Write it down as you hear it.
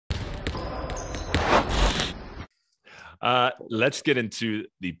Let's get into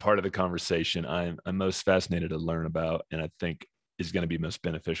the part of the conversation I'm most fascinated to learn about, and I think is going to be most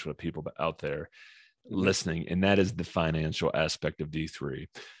beneficial to people out there listening, and that is the financial aspect of D3.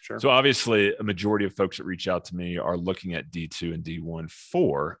 Sure. So obviously, a majority of folks that reach out to me are looking at D2 and D1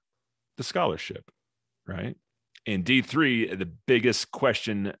 for the scholarship, right? In D3, the biggest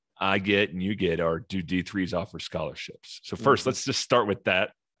question I get and you get are, do D3s offer scholarships? So first, let's just start with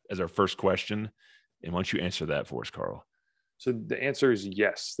that as our first question. And why don't you answer that for us, Karl? So the answer is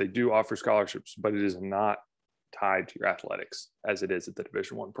yes, they do offer scholarships, but it is not tied to your athletics as it is at the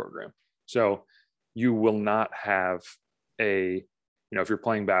Division I program. So you will not have if you're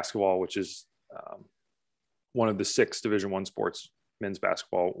playing basketball, which is one of the 6 Division I sports, men's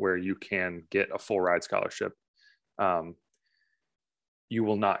basketball, where you can get a full ride scholarship. You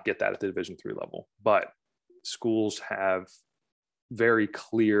will not get that at the Division III level, but schools have very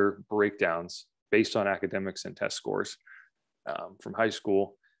clear breakdowns based on academics and test scores from high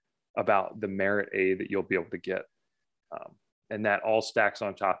school about the merit aid that you'll be able to get. And that all stacks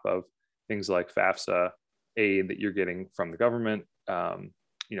on top of things like FAFSA aid that you're getting from the government, any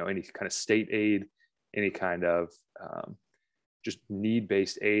kind of state aid, any kind of just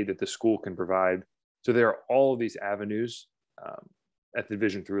need-based aid that the school can provide. So there are all of these avenues at the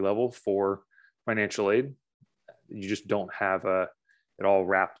Division III level for financial aid. You just don't have it all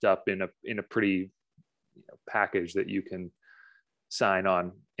wrapped up in a pretty package that you can sign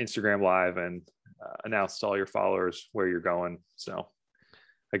on Instagram Live and announce to all your followers where you're going. So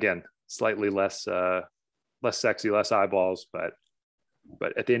again, slightly less sexy, less eyeballs, but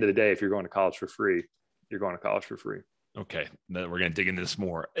at the end of the day, if you're going to college for free, you're going to college for free. Okay, then we're going to dig into this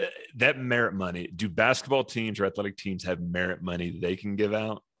more. That merit money, do basketball teams or athletic teams have merit money they can give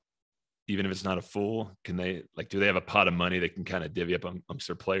out, even if it's not a full? Can they, do they have a pot of money they can kind of divvy up amongst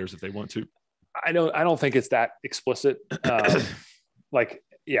their players if they want to? I don't think it's that explicit.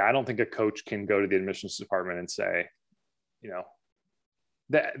 I don't think a coach can go to the admissions department and say,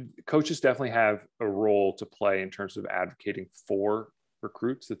 that coaches definitely have a role to play in terms of advocating for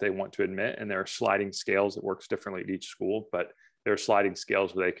recruits that they want to admit. And there are sliding scales that works differently at each school, but there are sliding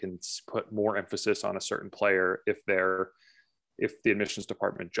scales where they can put more emphasis on a certain player if the admissions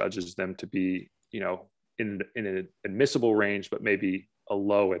department judges them to be, in an admissible range, but maybe a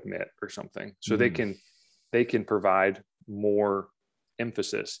low admit or something. So they can provide more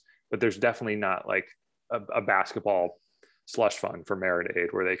emphasis, but there's definitely not like a basketball slush fund for merit aid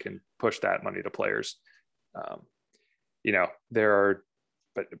where they can push that money to players. There are,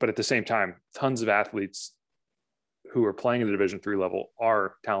 but at the same time, tons of athletes who are playing at the Division III level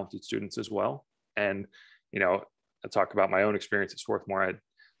are talented students as well. And, I talk about my own experience at Swarthmore. I had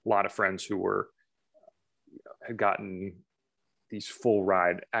a lot of friends who had gotten these full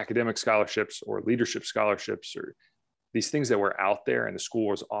ride academic scholarships or leadership scholarships, or these things that were out there and the school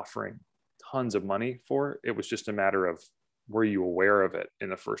was offering tons of money for. It was just a matter of, were you aware of it in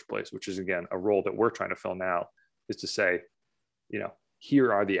the first place, which is, again, a role that we're trying to fill now, is to say,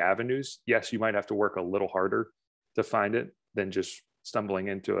 here are the avenues. Yes, you might have to work a little harder to find it than just stumbling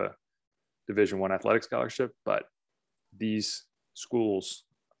into a Division I athletic scholarship. But these schools,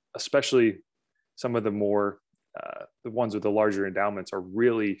 especially some of the more, the ones with the larger endowments, are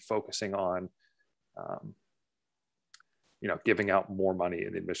really focusing on, giving out more money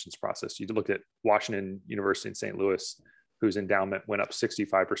in the admissions process. You look at Washington University in St. Louis, whose endowment went up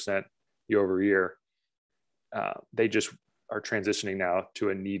 65% year over year. They just are transitioning now to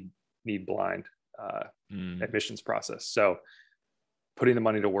a need blind admissions process. So putting the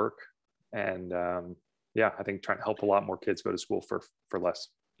money to work, and I think trying to help a lot more kids go to school for less.